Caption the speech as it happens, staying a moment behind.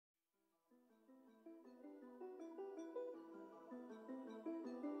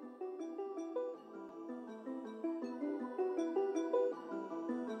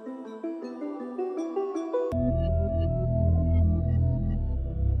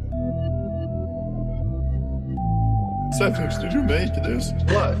zephiX, did you make this?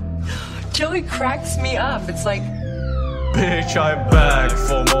 What? Joey cracks me up. It's like, bitch, I'm back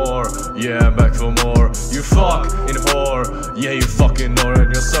for more. Yeah, I'm back for more. You fucking whore. Yeah, you fucking know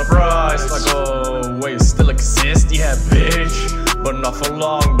and you're surprised. Like, oh, wait, you still exist? Yeah, bitch. But not for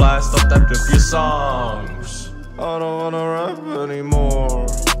long, blast up that few songs. I don't wanna rap anymore.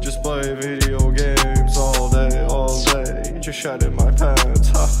 Just play video games all day, all day. Just shat in my pants,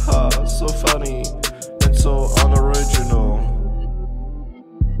 haha, so funny and so unoriginal.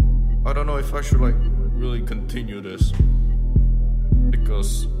 I don't know if I should like really continue this,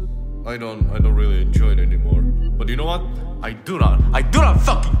 because I don't really enjoy it anymore. But you know what? I do not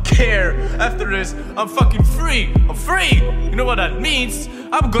fucking care. After this, I'm fucking free. I'm free. You know what that means?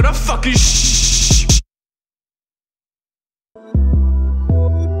 I'm gonna fucking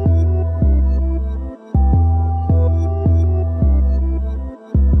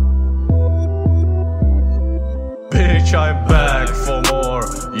Bitch, I'm back for more.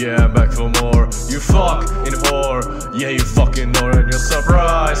 Yeah, I'm back for more. You fucking whore. Yeah, you fucking know and you're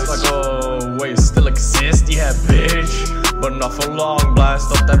surprised. Like, oh, wait, you still exist? Yeah, bitch. But not for long,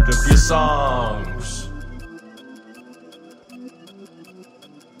 blast up that few songs.